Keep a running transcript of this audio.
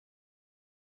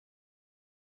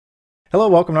Hello,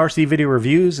 welcome to RC Video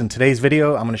Reviews. In today's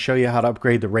video, I'm going to show you how to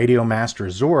upgrade the Radiomaster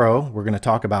Zorro. We're going to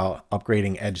talk about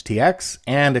upgrading EdgeTX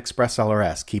and Express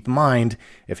LRS. Keep in mind,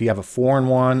 if you have a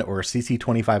 4-in-1 or a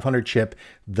CC2500 chip,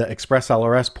 the Express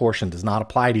LRS portion does not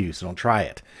apply to you, so don't try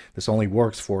it. This only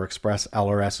works for Express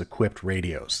LRS equipped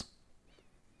radios.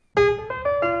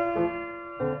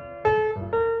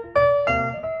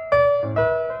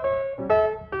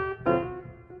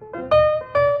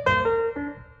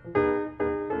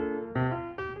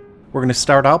 We're going to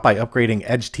start out by upgrading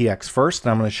EdgeTX first,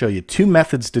 and I'm going to show you two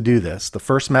methods to do this. The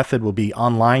first method will be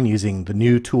online using the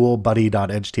new tool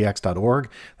buddy.edgetx.org.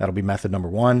 That'll be method number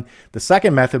one. The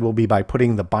second method will be by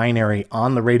putting the binary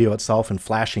on the radio itself and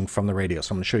flashing from the radio.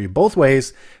 So I'm going to show you both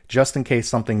ways just in case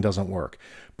something doesn't work.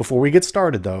 Before we get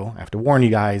started though, I have to warn you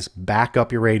guys, back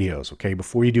up your radios, okay?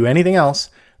 Before you do anything else,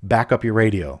 back up your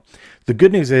radio. The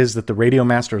good news is that the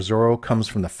Radiomaster Zorro comes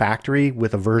from the factory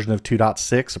with a version of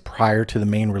 2.6 prior to the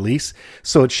main release,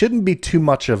 so it shouldn't be too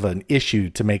much of an issue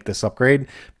to make this upgrade,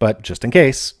 but just in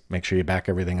case, make sure you back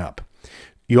everything up.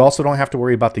 You also don't have to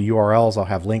worry about the URLs. I'll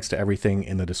have links to everything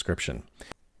in the description.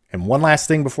 And one last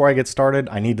thing before I get started,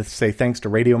 I need to say thanks to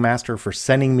Radiomaster for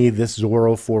sending me this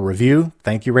Zorro for review.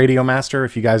 Thank you, Radiomaster.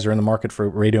 If you guys are in the market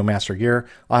for Radiomaster gear,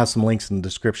 I'll have some links in the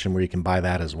description where you can buy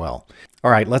that as well.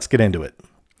 All right, let's get into it.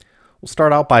 We'll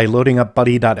start out by loading up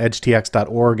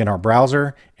buddy.edgetx.org in our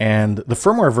browser, and the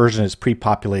firmware version is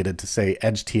pre-populated to say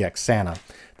EdgeTX Santa.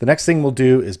 The next thing we'll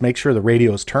do is make sure the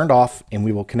radio is turned off, and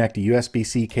we will connect a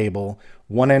USB-C cable,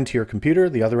 one end to your computer,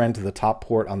 the other end to the top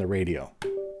port on the radio.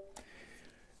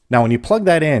 Now, when you plug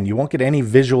that in, you won't get any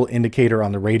visual indicator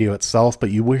on the radio itself,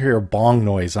 but you will hear a bong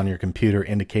noise on your computer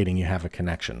indicating you have a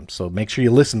connection. So make sure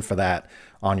you listen for that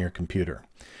on your computer.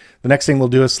 The next thing we'll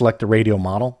do is select the radio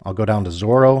model. I'll go down to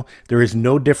Zorro. There is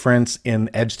no difference in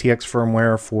EdgeTX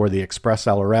firmware for the Express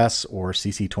LRS or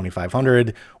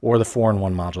CC2500 or the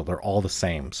 4-in-1 module. They're all the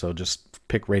same. So just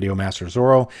pick Radiomaster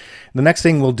Zorro. The next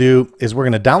thing we'll do is we're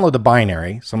going to download the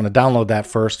binary. So I'm going to download that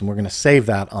first, and we're going to save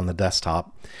that on the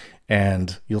desktop.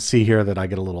 And you'll see here that I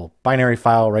get a little binary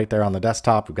file right there on the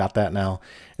desktop. We've got that now.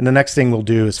 And the next thing we'll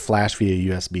do is flash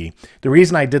via USB. The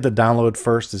reason I did the download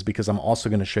first is because I'm also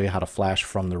going to show you how to flash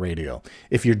from the radio.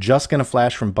 If you're just going to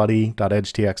flash from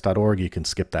buddy.edgetx.org, you can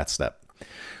skip that step.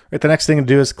 Right, the next thing to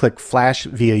do is click flash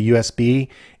via USB.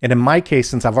 And in my case,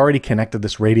 since I've already connected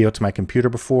this radio to my computer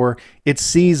before, it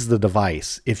sees the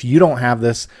device. If you don't have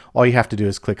this, all you have to do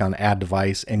is click on add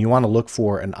device, and you want to look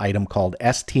for an item called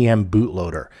STM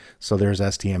bootloader. So there's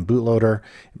STM bootloader.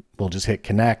 We'll just hit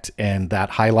connect, and that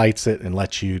highlights it and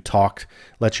lets your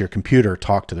computer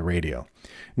talk to the radio.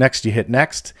 Next, you hit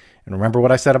next. And remember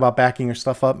what I said about backing your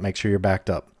stuff up? Make sure you're backed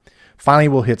up. Finally,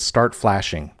 we'll hit start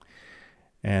flashing.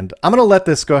 And I'm going to let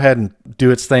this go ahead and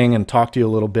do its thing and talk to you a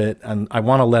little bit. And I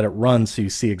want to let it run so you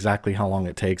see exactly how long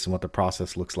it takes and what the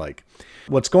process looks like.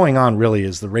 What's going on really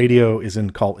is the radio is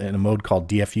in a mode called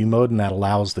DFU mode, and that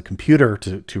allows the computer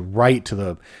to write to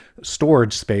the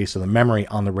storage space or the memory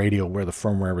on the radio where the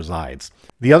firmware resides.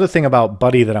 The other thing about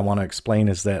Buddy that I want to explain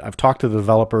is that I've talked to the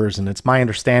developers, and it's my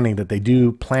understanding that they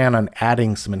do plan on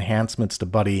adding some enhancements to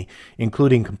Buddy,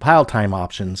 including compile time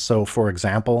options. So for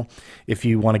example, if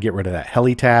you want to get rid of that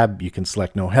heli tab, you can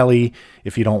select no heli.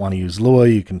 If you don't want to use Lua,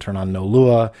 you can turn on no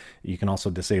Lua. You can also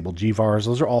disable GVARs.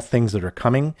 Those are all things that are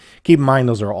coming. Keep in mind,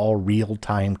 those are all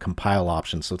real-time compile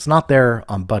options. So it's not there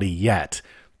on Buddy yet,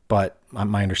 but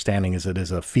my understanding is it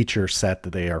is a feature set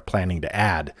that they are planning to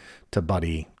add to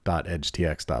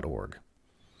buddy.edgetx.org.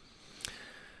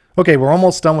 Okay, we're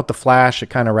almost done with the flash. It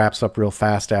kind of wraps up real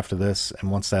fast after this,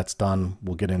 and once that's done,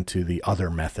 we'll get into the other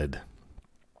method.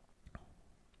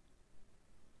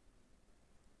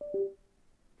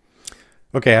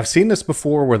 Okay, I've seen this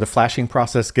before where the flashing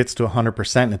process gets to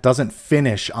 100% and it doesn't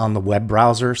finish on the web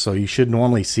browser, so you should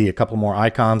normally see a couple more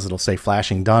icons. It'll say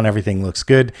flashing done, everything looks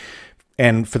good.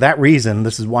 And for that reason,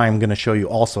 this is why I'm going to show you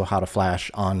also how to flash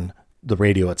on the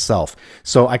radio itself.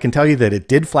 So I can tell you that it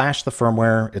did flash the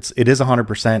firmware. It is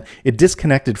 100%. It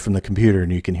disconnected from the computer,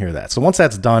 and you can hear that. So once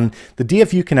that's done, the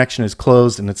DFU connection is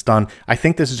closed and it's done. I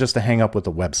think this is just a hang up with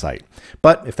the website.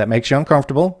 But if that makes you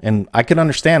uncomfortable, and I can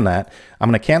understand that, I'm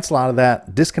going to cancel out of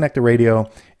that, disconnect the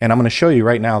radio, and I'm going to show you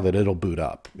right now that it'll boot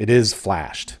up. It is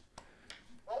flashed.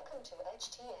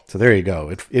 So there you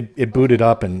go. It booted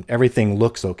up and everything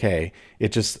looks okay.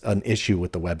 It's just an issue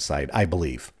with the website, I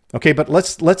believe. Okay, but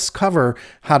let's cover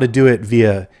how to do it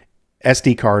via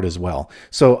SD card as well.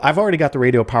 So I've already got the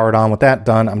radio powered on. With that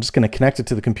done, I'm just going to connect it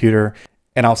to the computer,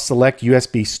 and I'll select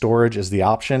USB storage as the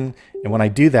option. And when I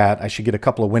do that, I should get a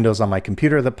couple of windows on my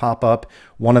computer that pop up,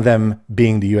 one of them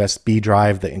being the USB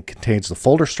drive that contains the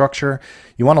folder structure.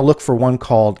 You want to look for one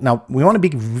called, now we want to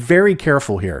be very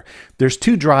careful here. There's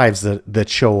two drives that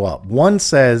show up. One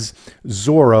says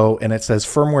Zorro and it says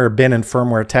firmware bin and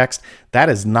firmware text. That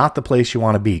is not the place you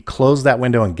want to be. Close that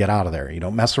window and get out of there. You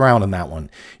don't mess around in that one.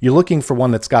 You're looking for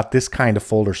one that's got this kind of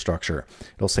folder structure.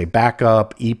 It'll say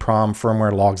backup, EEPROM,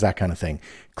 firmware logs, that kind of thing.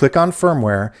 Click on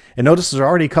firmware and notice there's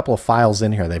already a couple of files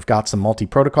in here. They've got some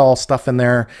multi-protocol stuff in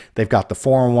there. They've got the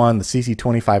 4-in-1, the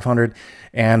CC2500,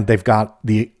 and they've got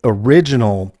the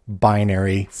original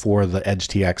binary for the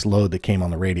EdgeTX load that came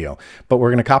on the radio. But we're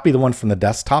going to copy the one from the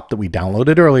desktop that we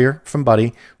downloaded earlier from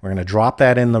Buddy. We're going to drop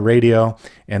that in the radio,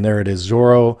 and there it is,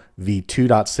 Zorro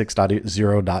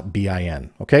v2.6.0.bin.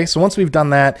 Okay, so once we've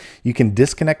done that, you can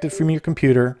disconnect it from your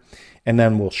computer, and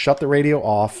then we'll shut the radio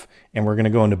off, and we're going to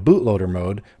go into bootloader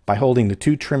mode by holding the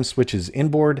two trim switches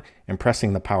inboard and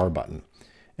pressing the power button.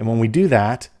 And when we do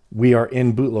that, we are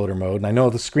in bootloader mode. And I know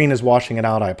the screen is washing it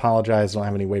out. I apologize. I don't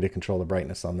have any way to control the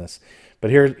brightness on this.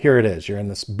 But here it is. You're in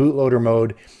this bootloader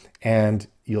mode, and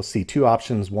you'll see two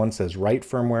options. One says write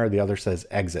firmware. The other says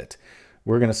exit.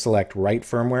 We're going to select write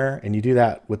firmware, and you do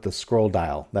that with the scroll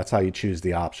dial. That's how you choose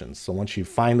the options. So once you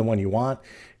find the one you want,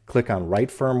 click on write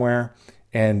firmware,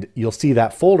 and you'll see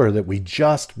that folder that we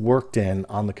just worked in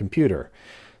on the computer.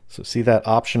 So see that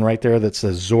option right there that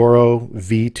says Zorro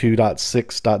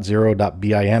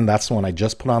v2.6.0.bin? That's the one I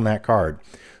just put on that card.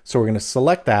 So we're going to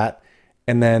select that,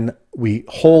 and then we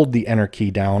hold the enter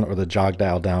key down or the jog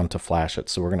dial down to flash it.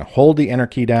 So we're going to hold the enter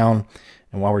key down,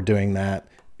 and while we're doing that,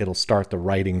 it'll start the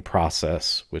writing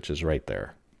process, which is right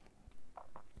there.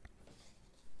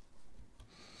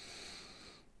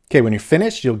 Okay, when you're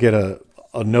finished, you'll get a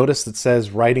notice that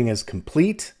says writing is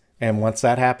complete. And once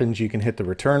that happens, you can hit the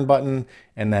return button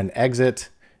and then exit.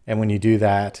 And when you do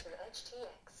that,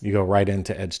 you go right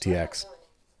into EdgeTX.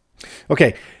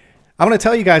 Okay, I'm going to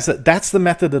tell you guys that that's the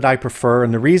method that I prefer.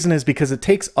 And the reason is because it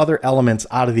takes other elements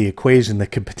out of the equation that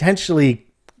could potentially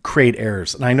create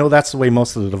errors. And I know that's the way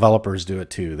most of the developers do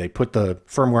it too. They put the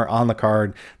firmware on the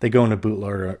card, they go into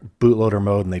bootloader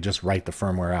mode, and they just write the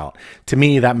firmware out. To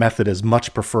me, that method is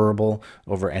much preferable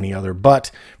over any other. But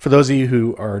for those of you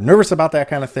who are nervous about that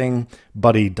kind of thing,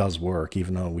 Buddy does work,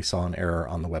 even though we saw an error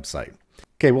on the website.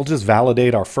 Okay, we'll just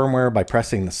validate our firmware by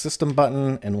pressing the system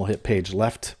button, and we'll hit page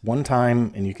left one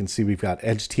time, and you can see we've got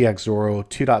EdgeTX Zorro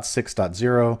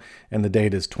 2.6.0, and the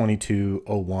date is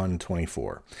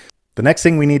 22/01/24. The next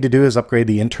thing we need to do is upgrade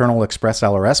the internal Express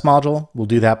LRS module. We'll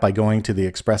do that by going to the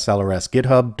Express LRS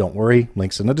GitHub. Don't worry,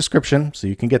 links in the description so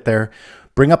you can get there.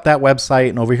 Bring up that website,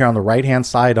 and over here on the right-hand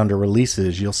side under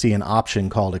Releases, you'll see an option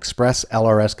called Express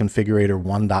LRS Configurator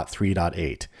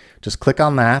 1.3.8. Just click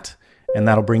on that, and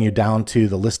that'll bring you down to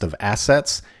the list of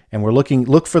assets. And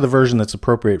look for the version that's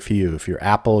appropriate for you. If you're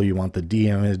Apple, you want the D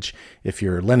image. If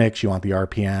you're Linux, you want the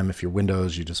RPM. If you're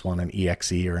Windows, you just want an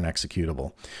exe or an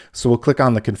executable. So we'll click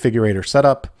on the configurator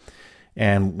setup.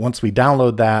 And once we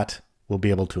download that, we'll be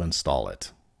able to install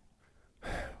it.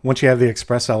 Once you have the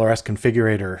Express LRS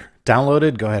configurator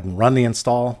downloaded, go ahead and run the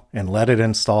install and let it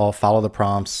install. Follow the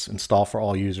prompts, install for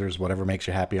all users, whatever makes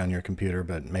you happy on your computer,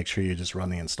 but make sure you just run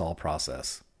the install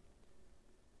process.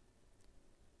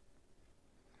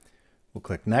 We'll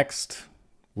click next,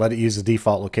 let it use the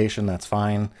default location, that's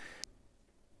fine.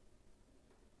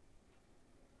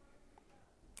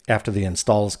 After the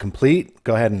install is complete,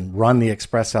 go ahead and run the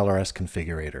Express LRS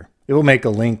configurator. It will make a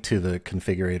link to the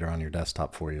configurator on your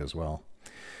desktop for you as well.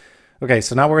 Okay,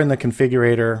 so now we're in the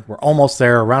configurator. We're almost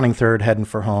there, rounding third, heading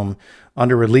for home.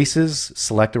 Under Releases,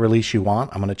 select the release you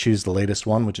want. I'm going to choose the latest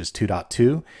one, which is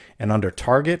 2.2. And under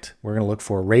Target, we're going to look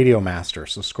for Radiomaster.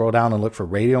 So scroll down and look for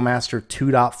Radiomaster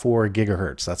 2.4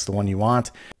 gigahertz. That's the one you want.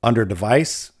 Under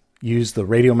Device, use the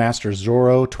Radiomaster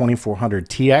Zorro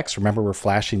 2400TX. Remember, we're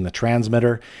flashing the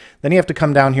transmitter. Then you have to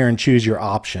come down here and choose your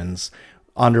options.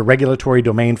 Under regulatory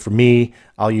domain, for me,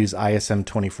 I'll use ISM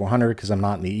 2400 because I'm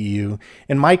not in the EU.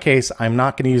 In my case, I'm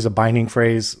not going to use a binding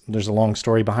phrase. There's a long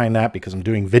story behind that because I'm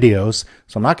doing videos.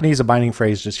 So I'm not going to use a binding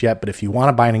phrase just yet. But if you want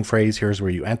a binding phrase, here's where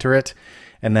you enter it.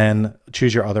 And then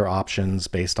choose your other options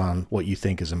based on what you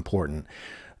think is important.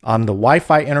 On the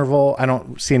Wi-Fi interval, I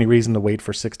don't see any reason to wait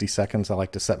for 60 seconds. I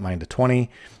like to set mine to 20.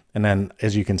 And then,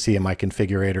 as you can see in my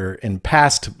configurator, in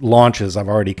past launches, I've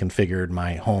already configured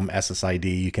my home SSID.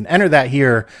 You can enter that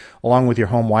here along with your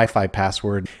home Wi-Fi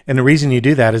password. And the reason you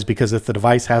do that is because if the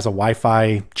device has a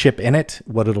Wi-Fi chip in it,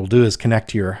 what it'll do is connect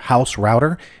to your house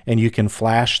router, and you can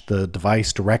flash the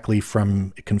device directly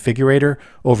from a configurator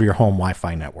over your home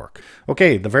Wi-Fi network.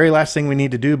 Okay, the very last thing we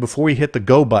need to do before we hit the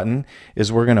go button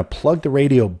is we're going to plug the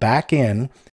radio back in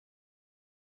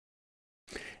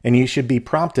And you should be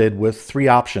prompted with three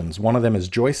options. One of them is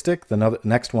joystick, the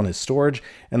next one is storage,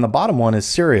 and the bottom one is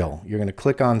serial. You're going to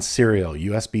click on serial,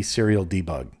 USB serial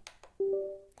debug.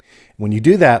 When you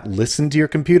do that, listen to your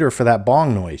computer for that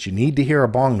bong noise. You need to hear a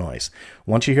bong noise.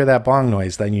 Once you hear that bong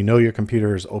noise, then you know your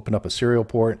computer has opened up a serial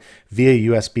port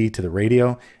via USB to the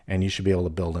radio, and you should be able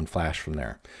to build in Flash from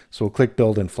there. So we'll click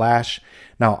Build in Flash.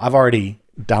 Now, I've already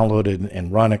downloaded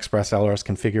and run Express LRS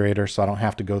Configurator, so I don't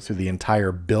have to go through the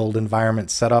entire build environment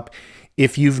setup.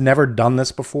 If you've never done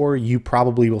this before, you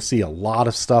probably will see a lot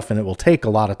of stuff, and it will take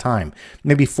a lot of time,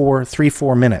 maybe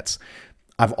 3-4 minutes.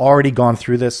 I've already gone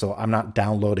through this, so I'm not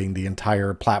downloading the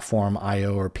entire platform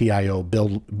IO or PIO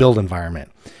build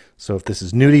environment. So if this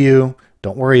is new to you,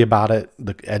 don't worry about it.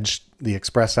 The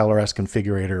Express LRS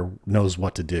Configurator knows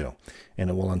what to do, and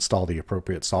it will install the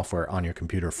appropriate software on your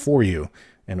computer for you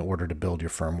in order to build your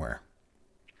firmware.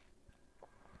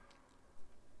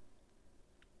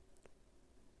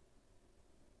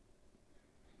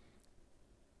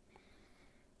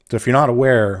 So if you're not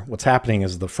aware, what's happening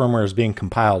is the firmware is being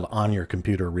compiled on your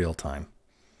computer real time.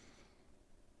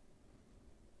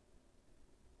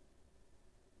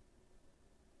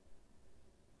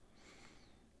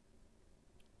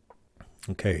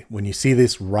 Okay, when you see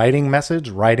this writing message,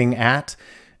 writing at,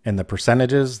 and the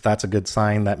percentages, that's a good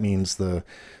sign. That means the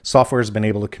software has been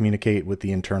able to communicate with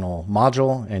the internal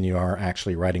module, and you are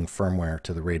actually writing firmware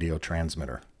to the radio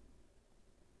transmitter.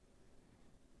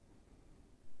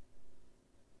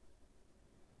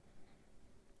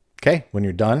 Okay, when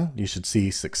you're done, you should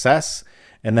see success.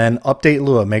 And then update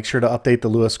Lua. Make sure to update the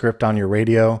Lua script on your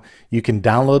radio. You can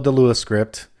download the Lua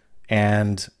script,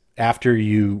 and after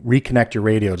you reconnect your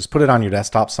radio, just put it on your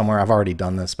desktop somewhere. I've already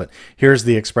done this, but here's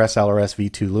the Express LRS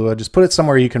V2 Lua. Just put it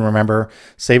somewhere you can remember,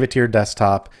 save it to your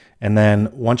desktop, and then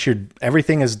once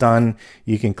everything is done,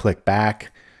 you can click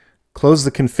back, close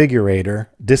the configurator,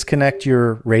 disconnect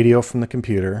your radio from the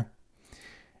computer,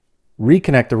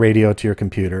 reconnect the radio to your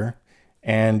computer,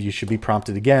 and you should be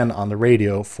prompted again on the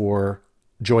radio for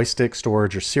joystick,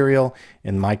 storage, or serial.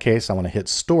 In my case, I want to hit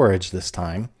storage this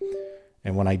time.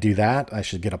 And when I do that, I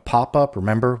should get a pop-up.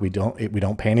 Remember, we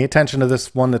don't pay any attention to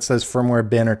this one that says firmware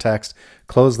bin or text.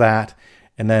 Close that.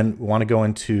 And then we want to go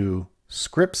into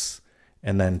scripts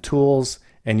and then tools.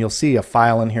 And you'll see a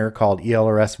file in here called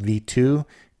ELRS V2.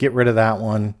 Get rid of that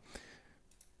one.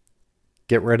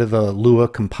 Get rid of the Lua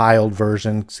compiled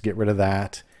version. So get rid of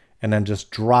that. And then just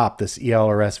drop this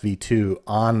ELRS V2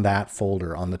 on that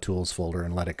folder, on the tools folder,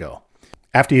 and let it go.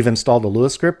 After you've installed the Lua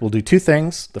script, we'll do two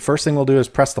things. The first thing we'll do is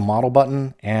press the model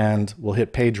button, and we'll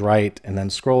hit page right and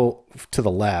then scroll to the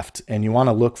left. And you want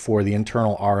to look for the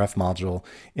internal RF module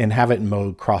and have it in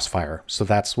mode crossfire. So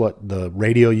that's what the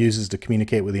radio uses to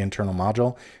communicate with the internal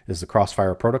module, is the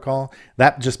crossfire protocol.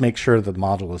 That just makes sure that the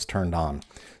module is turned on.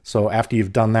 So after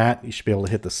you've done that, you should be able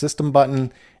to hit the system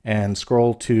button and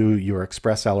scroll to your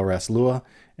Express LRS Lua.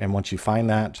 And once you find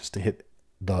that, just to hit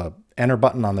the enter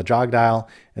button on the jog dial,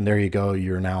 and there you go.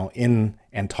 You're now in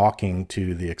and talking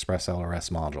to the Express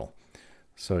LRS module.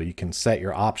 So you can set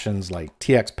your options like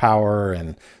TX power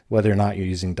and whether or not you're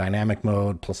using dynamic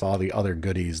mode, plus all the other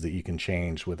goodies that you can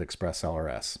change with Express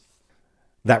LRS.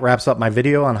 That wraps up my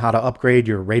video on how to upgrade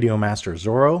your Radiomaster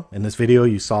Zorro. In this video,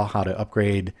 you saw how to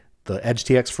upgrade the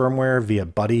EdgeTX firmware via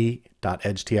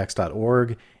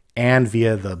buddy.edgetx.org and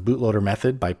via the bootloader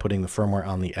method by putting the firmware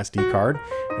on the SD card.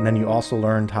 And then you also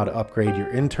learned how to upgrade your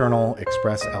internal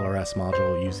Express LRS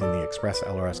module using the Express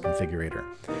LRS configurator.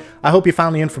 I hope you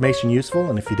found the information useful,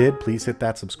 and if you did, please hit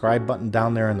that subscribe button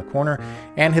down there in the corner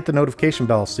and hit the notification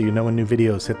bell so you know when new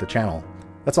videos hit the channel.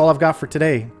 That's all I've got for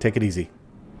today. Take it easy.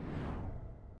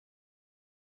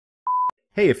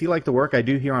 Hey, if you like the work I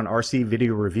do here on RC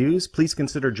Video Reviews, please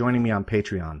consider joining me on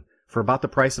Patreon. For about the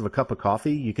price of a cup of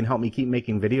coffee, you can help me keep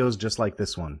making videos just like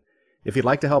this one. If you'd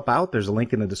like to help out, there's a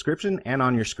link in the description and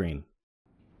on your screen.